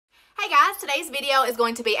Hey guys, today's video is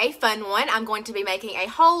going to be a fun one. I'm going to be making a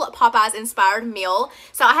whole Popeye's inspired meal.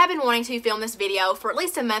 So I have been wanting to film this video for at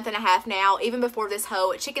least a month and a half now, even before this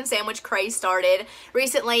whole chicken sandwich craze started.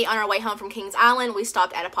 Recently, on our way home from Kings Island, we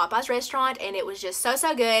stopped at a Popeye's restaurant and it was just so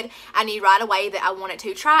good. I knew right away that I wanted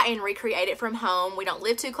to try and recreate it from home. We don't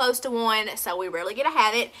live too close to one, so we rarely get to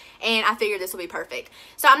have it, and I figured this will be perfect.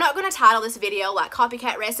 So I'm not going to title this video like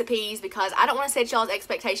copycat recipes because I don't want to set y'all's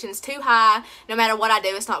expectations too high. No matter what I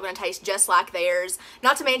do, it's not going to taste just like theirs.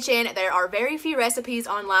 Not to mention, there are very few recipes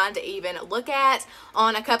online to even look at.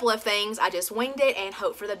 On a couple of things, I just winged it and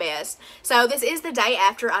hoped for the best. So this is the day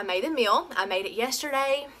after I made the meal. I made it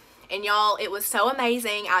yesterday. And y'all, it was so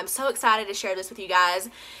amazing. I'm so excited to share this with you guys.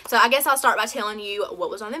 So I guess I'll start by telling you what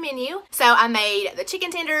was on the menu. So I made the chicken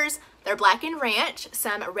tenders, their blackened ranch,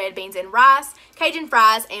 some red beans and rice, Cajun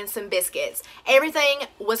fries, and some biscuits. Everything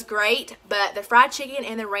was great, but the fried chicken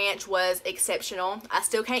and the ranch was exceptional. I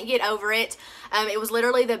still can't get over it. It was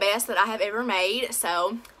literally the best that I have ever made.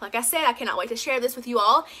 So, like I said, I cannot wait to share this with you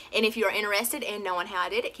all. And if you are interested in knowing how I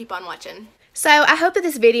did it, keep on watching. So I hope that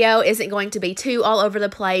this video isn't going to be too all over the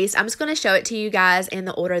place. I'm just going to show it to you guys in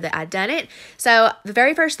the order that I've done it. So the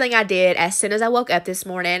very first thing I did as soon as I woke up this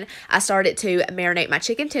morning, I started to marinate my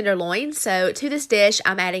chicken tenderloin. So to this dish,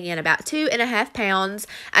 I'm adding in about 2.5 pounds.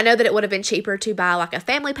 I know that it would have been cheaper to buy like a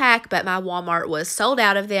family pack, but my Walmart was sold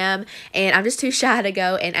out of them, and I'm just too shy to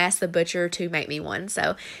go and ask the butcher to make me one.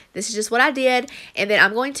 So this is just what I did, and then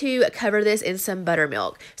I'm going to cover this in some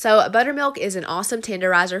buttermilk. So buttermilk is an awesome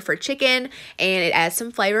tenderizer for chicken, and it adds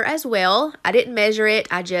some flavor as well. I didn't measure it,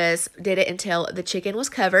 I just did it until the chicken was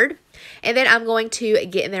covered. And then I'm going to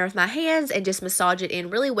get in there with my hands and just massage it in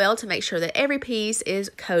really well to make sure that every piece is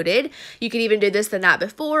coated. You can even do this the night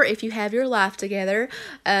before if you have your life together.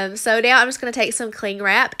 So now I'm just going to take some cling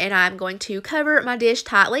wrap and I'm going to cover my dish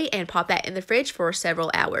tightly and pop that in the fridge for several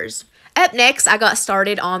hours. Up next, I got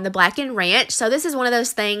started on the blackened ranch. So this is one of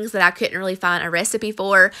those things that I couldn't really find a recipe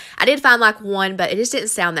for. I did find like one, but it just didn't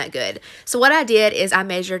sound that good. So what I did is I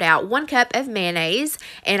measured out 1 cup of mayonnaise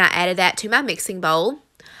and I added that to my mixing bowl.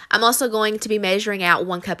 I'm also going to be measuring out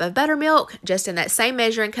 1 cup of buttermilk, just in that same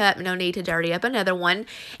measuring cup, no need to dirty up another one.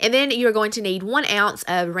 And then you're going to need 1 ounce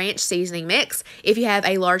of ranch seasoning mix. If you have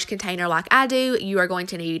a large container like I do, you are going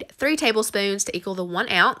to need 3 tablespoons to equal the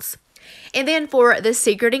 1 ounce. And then for the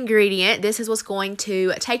secret ingredient, this is what's going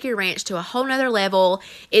to take your ranch to a whole nother level.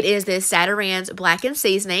 It is this Zatarain's blackened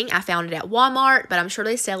seasoning. I found it at Walmart, but I'm sure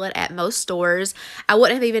they sell it at most stores. I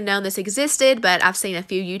wouldn't have even known this existed, but I've seen a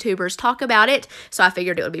few YouTubers talk about it, so I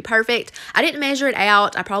figured it would be perfect. I didn't measure it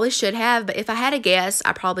out. I probably should have, but if I had a guess,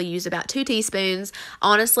 I probably used about 2 teaspoons.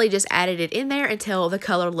 Honestly, just added it in there until the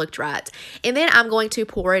color looked right. And then I'm going to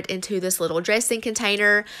pour it into this little dressing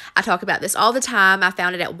container. I talk about this all the time. I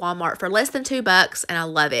found it at Walmart for less than $2 and I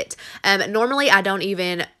love it. Normally I don't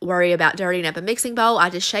even worry about dirtying up a mixing bowl. I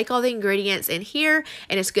just shake all the ingredients in here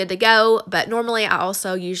and it's good to go. But normally I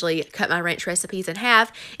also usually cut my ranch recipes in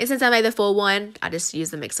half, and since I made the full one, I just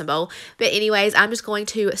use the mixing bowl. But anyways, I'm just going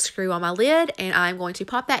to screw on my lid and I'm going to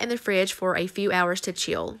pop that in the fridge for a few hours to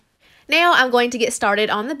chill. Now I'm going to get started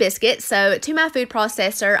on the biscuits. So to my food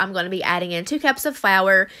processor, I'm going to be adding in 2 cups of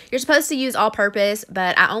flour. You're supposed to use all-purpose,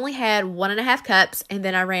 but I only had 1.5 cups and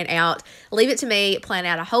then I ran out. Leave it to me, plan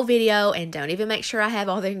out a whole video, and don't even make sure I have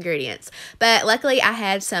all the ingredients. But luckily I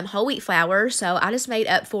had some whole wheat flour, so I just made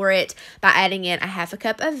up for it by adding in 1/2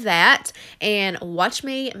 cup of that. And watch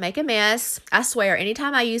me make a mess. I swear,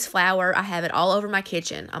 anytime I use flour, I have it all over my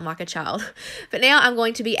kitchen. I'm like a child. But now I'm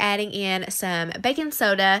going to be adding in some baking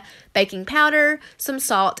soda, baking powder, some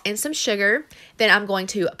salt, and some sugar. Then I'm going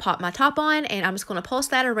to pop my top on and I'm just going to pulse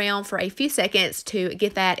that around for a few seconds to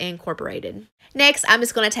get that incorporated. Next, I'm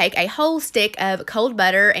just going to take a whole stick of cold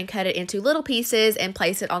butter and cut it into little pieces and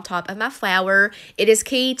place it on top of my flour. It is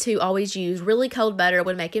key to always use really cold butter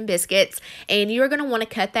when making biscuits, and you are going to want to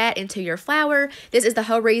cut that into your flour. This is the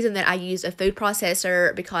whole reason that I use a food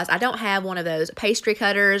processor, because I don't have one of those pastry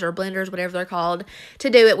cutters or blenders, whatever they're called, to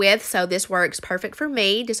do it with, so this works perfect for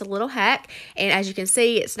me. Just a little hack, and as you can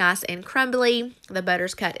see, it's nice and crumbly. The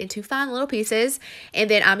butter's cut into fine little pieces, and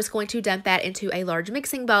then I'm just going to dump that into a large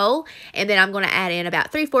mixing bowl, and then I'm going to add in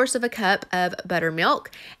about 3/4 of a cup of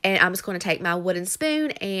buttermilk, and I'm just going to take my wooden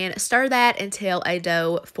spoon and stir that until a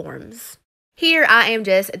dough forms. Here I am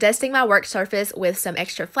just dusting my work surface with some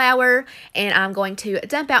extra flour, and I'm going to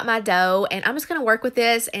dump out my dough, and I'm just going to work with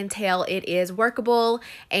this until it is workable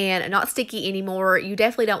and not sticky anymore. You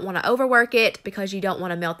definitely don't want to overwork it because you don't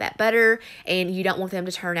want to melt that butter and you don't want them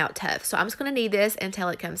to turn out tough. So I'm just going to knead this until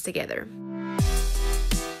it comes together.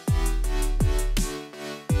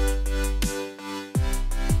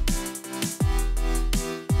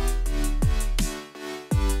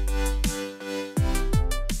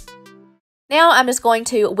 Now I'm just going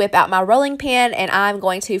to whip out my rolling pin and I'm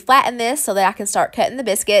going to flatten this so that I can start cutting the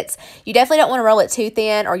biscuits. You definitely don't want to roll it too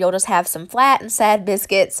thin or you'll just have some flat and sad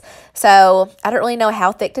biscuits. So I don't really know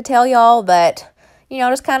how thick to tell y'all, but you know,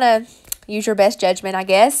 just kind of use your best judgment, I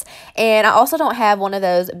guess. And I also don't have one of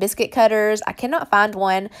those biscuit cutters. I cannot find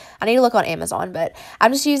one. I need to look on Amazon, but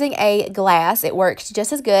I'm just using a glass. It works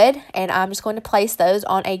just as good. And I'm just going to place those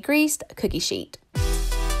on a greased cookie sheet.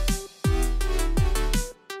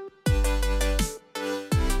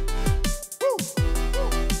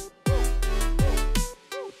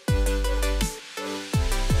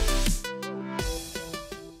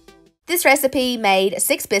 This recipe made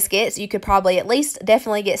 6 biscuits. You could probably at least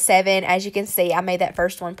definitely get 7. As you can see, I made that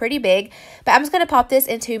first one pretty big. But I'm just going to pop this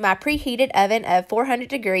into my preheated oven of 400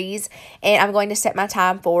 degrees. And I'm going to set my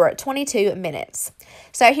time for 22 minutes.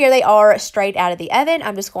 So here they are straight out of the oven.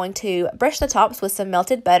 I'm just going to brush the tops with some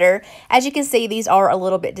melted butter. As you can see, these are a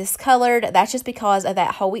little bit discolored. That's just because of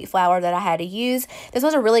that whole wheat flour that I had to use. This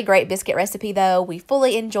was a really great biscuit recipe though. We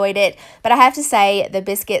fully enjoyed it. But I have to say the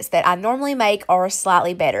biscuits that I normally make are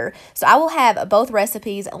slightly better. So I will have both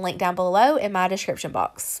recipes linked down below in my description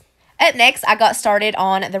box. Up next, I got started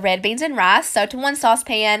on the red beans and rice. So to one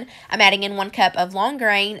saucepan, I'm adding in 1 cup of long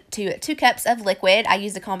grain to 2 cups of liquid. I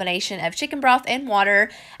used a combination of chicken broth and water.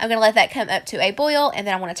 I'm going to let that come up to a boil, and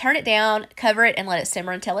then I'm going to turn it down, cover it, and let it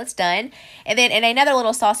simmer until it's done. And then in another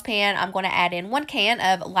little saucepan, I'm going to add in 1 can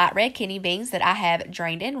of light red kidney beans that I have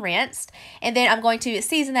drained and rinsed. And then I'm going to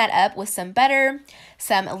season that up with some butter,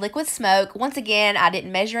 some liquid smoke. Once again, I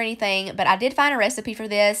didn't measure anything, but I did find a recipe for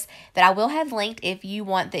this that I will have linked if you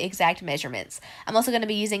want the exact measurements. I'm also going to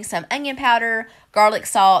be using some onion powder, garlic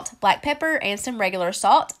salt, black pepper, and some regular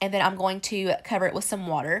salt, and then I'm going to cover it with some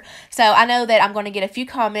water. So I know that I'm going to get a few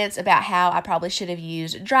comments about how I probably should have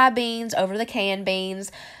used dry beans over the canned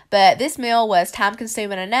beans, but this meal was time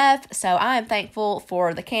consuming enough, so I am thankful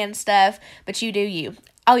for the canned stuff, but you do you.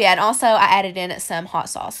 Oh yeah, and also I added in some hot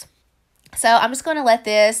sauce. So I'm just going to let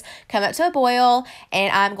this come up to a boil,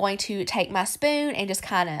 and I'm going to take my spoon and just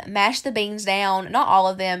kind of mash the beans down. Not all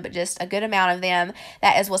of them, but just a good amount of them.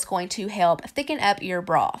 That is what's going to help thicken up your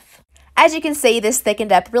broth. As you can see, this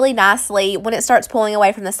thickened up really nicely. When it starts pulling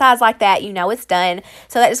away from the sides like that, you know it's done.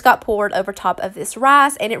 So that just got poured over top of this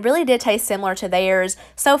rice, and it really did taste similar to theirs.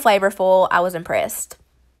 So flavorful. I was impressed.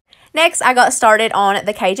 Next, I got started on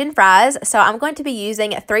the Cajun fries. So I'm going to be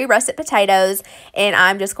using 3 russet potatoes, and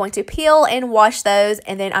I'm just going to peel and wash those,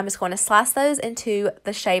 and then I'm just going to slice those into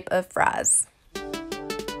the shape of fries.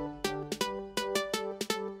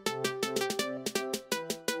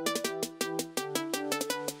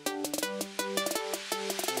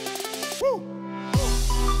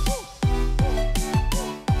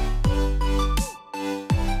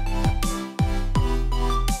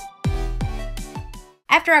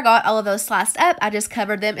 After I got all of those sliced up, I just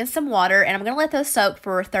covered them in some water, and I'm going to let those soak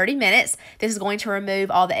for 30 minutes. This is going to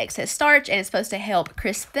remove all the excess starch, and it's supposed to help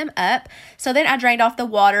crisp them up. So then I drained off the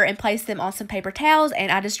water and placed them on some paper towels,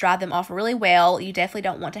 and I just dried them off really well. You definitely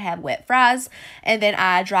don't want to have wet fries. And then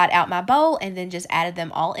I dried out my bowl and then just added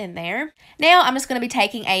them all in there. Now I'm just going to be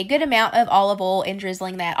taking a good amount of olive oil and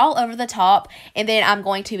drizzling that all over the top, and then I'm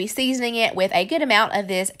going to be seasoning it with a good amount of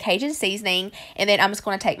this Cajun seasoning, and then I'm just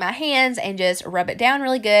going to take my hands and just rub it down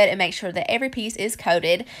really good and make sure that every piece is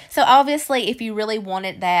coated. So obviously, if you really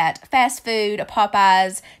wanted that fast food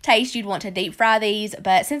Popeye's taste, you'd want to deep fry these,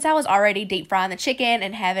 but since I was already deep frying the chicken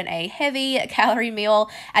and having a heavy calorie meal,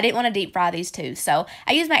 I didn't want to deep fry these too. So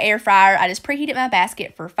I used my air fryer. I just preheated my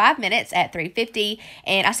basket for 5 minutes at 350,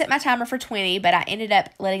 and I set my timer for 20, but I ended up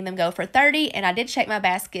letting them go for 30, and I did shake my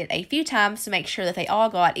basket a few times to make sure that they all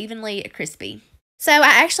got evenly crispy. So I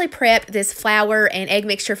actually prepped this flour and egg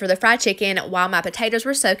mixture for the fried chicken while my potatoes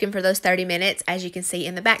were soaking for those 30 minutes, as you can see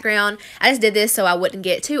in the background. I just did this so I wouldn't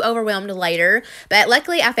get too overwhelmed later, but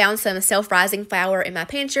luckily I found some self-rising flour in my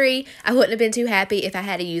pantry. I wouldn't have been too happy if I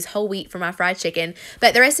had to use whole wheat for my fried chicken,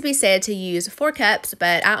 but the recipe said to use 4 cups,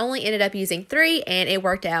 but I only ended up using 3, and it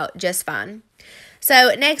worked out just fine.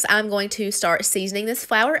 So next, I'm going to start seasoning this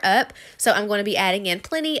flour up. So I'm going to be adding in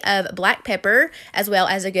plenty of black pepper, as well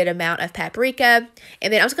as a good amount of paprika.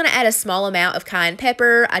 And then I'm just going to add a small amount of cayenne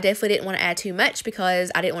pepper. I definitely didn't want to add too much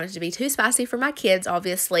because I didn't want it to be too spicy for my kids,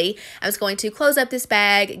 obviously. I was going to close up this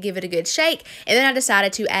bag, give it a good shake, and then I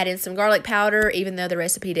decided to add in some garlic powder, even though the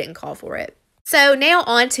recipe didn't call for it. So now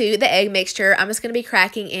on to the egg mixture. I'm just going to be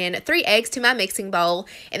cracking in 3 eggs to my mixing bowl,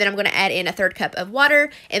 and then I'm going to add in a 1/3 cup of water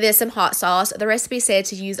and then some hot sauce. The recipe said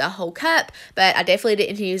to use a whole cup, but I definitely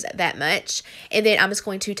didn't use that much. And then I'm just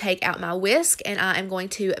going to take out my whisk, and I am going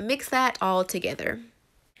to mix that all together.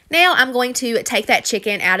 Now I'm going to take that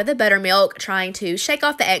chicken out of the buttermilk, trying to shake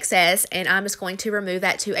off the excess, and I'm just going to remove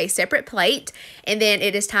that to a separate plate. And then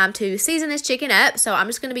it is time to season this chicken up. So I'm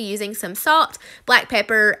just going to be using some salt, black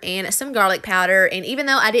pepper, and some garlic powder. And even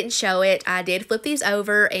though I didn't show it, I did flip these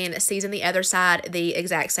over and season the other side the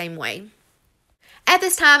exact same way. At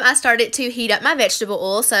this time, I started to heat up my vegetable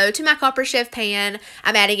oil, so to my Copper Chef pan,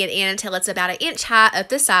 I'm adding it in until it's about 1 inch high up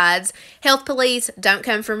the sides. Health police, don't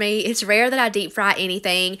come for me. It's rare that I deep fry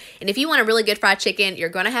anything, and if you want a really good fried chicken, you're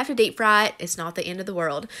going to have to deep fry it. It's not the end of the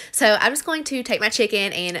world. So I'm just going to take my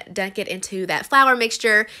chicken and dunk it into that flour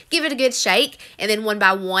mixture, give it a good shake, and then one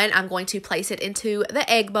by one, I'm going to place it into the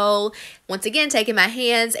egg bowl. Once again, taking my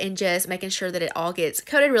hands and just making sure that it all gets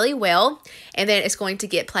coated really well, and then it's going to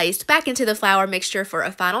get placed back into the flour mixture for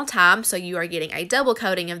a final time, so you are getting a double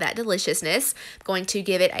coating of that deliciousness. I'm going to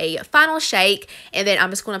give it a final shake, and then I'm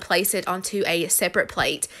just going to place it onto a separate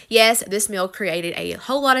plate. Yes, this meal created a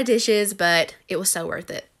whole lot of dishes, but it was so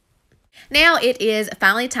worth it. Now it is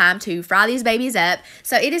finally time to fry these babies up,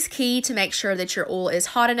 so it is key to make sure that your oil is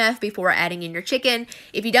hot enough before adding in your chicken.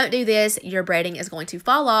 If you don't do this, your breading is going to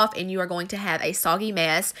fall off and you are going to have a soggy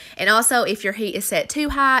mess. And also, if your heat is set too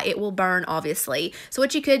high, it will burn, obviously. So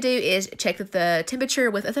what you could do is check the temperature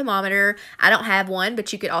with a thermometer. I don't have one,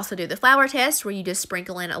 but you could also do the flour test where you just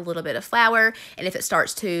sprinkle in a little bit of flour, and if it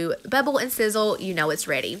starts to bubble and sizzle, you know it's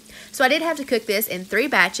ready. So I did have to cook this in 3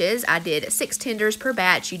 batches. I did 6 tenders per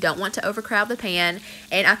batch. You don't want to overcrowd the pan,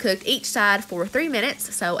 and I cooked each side for 3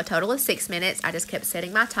 minutes, so a total of 6 minutes. I just kept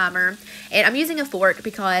setting my timer, and I'm using a fork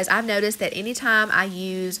because I've noticed that anytime I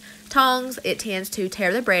use tongs, it tends to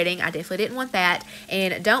tear the breading. I definitely didn't want that,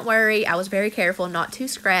 and don't worry, I was very careful not to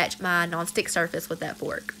scratch my nonstick surface with that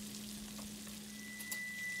fork.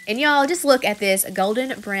 And y'all, just look at this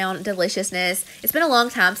golden brown deliciousness. It's been a long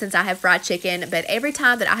time since I have fried chicken, but every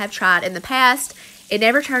time that I have tried in the past, it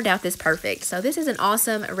never turned out this perfect. So this is an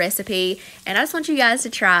awesome recipe, and I just want you guys to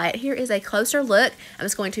try it. Here is a closer look. I'm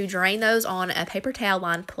just going to drain those on a paper towel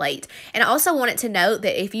lined plate. And I also wanted to note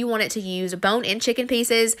that if you wanted to use bone-in chicken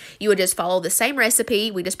pieces, you would just follow the same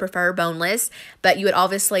recipe. We just prefer boneless, but you would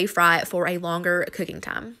obviously fry it for a longer cooking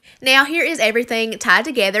time. Now here is everything tied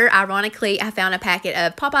together. Ironically, I found a packet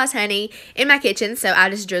of Popeye's honey in my kitchen, so I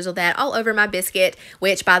just drizzled that all over my biscuit,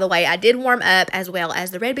 which, by the way, I did warm up, as well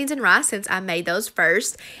as the red beans and rice, since I made those first.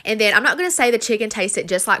 And then I'm not going to say the chicken tasted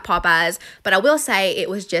just like Popeye's, but I will say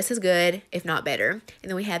it was just as good, if not better. And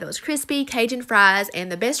then we had those crispy Cajun fries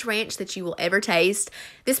and the best ranch that you will ever taste.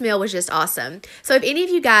 This meal was just awesome. So if any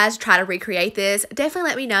of you guys try to recreate this, definitely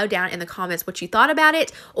let me know down in the comments what you thought about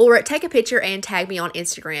it, or take a picture and tag me on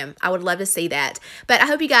Instagram. I would love to see that. But I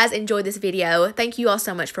hope you guys enjoyed this video. Thank you all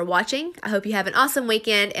so much for watching. I hope you have an awesome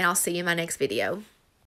weekend, and I'll see you in my next video.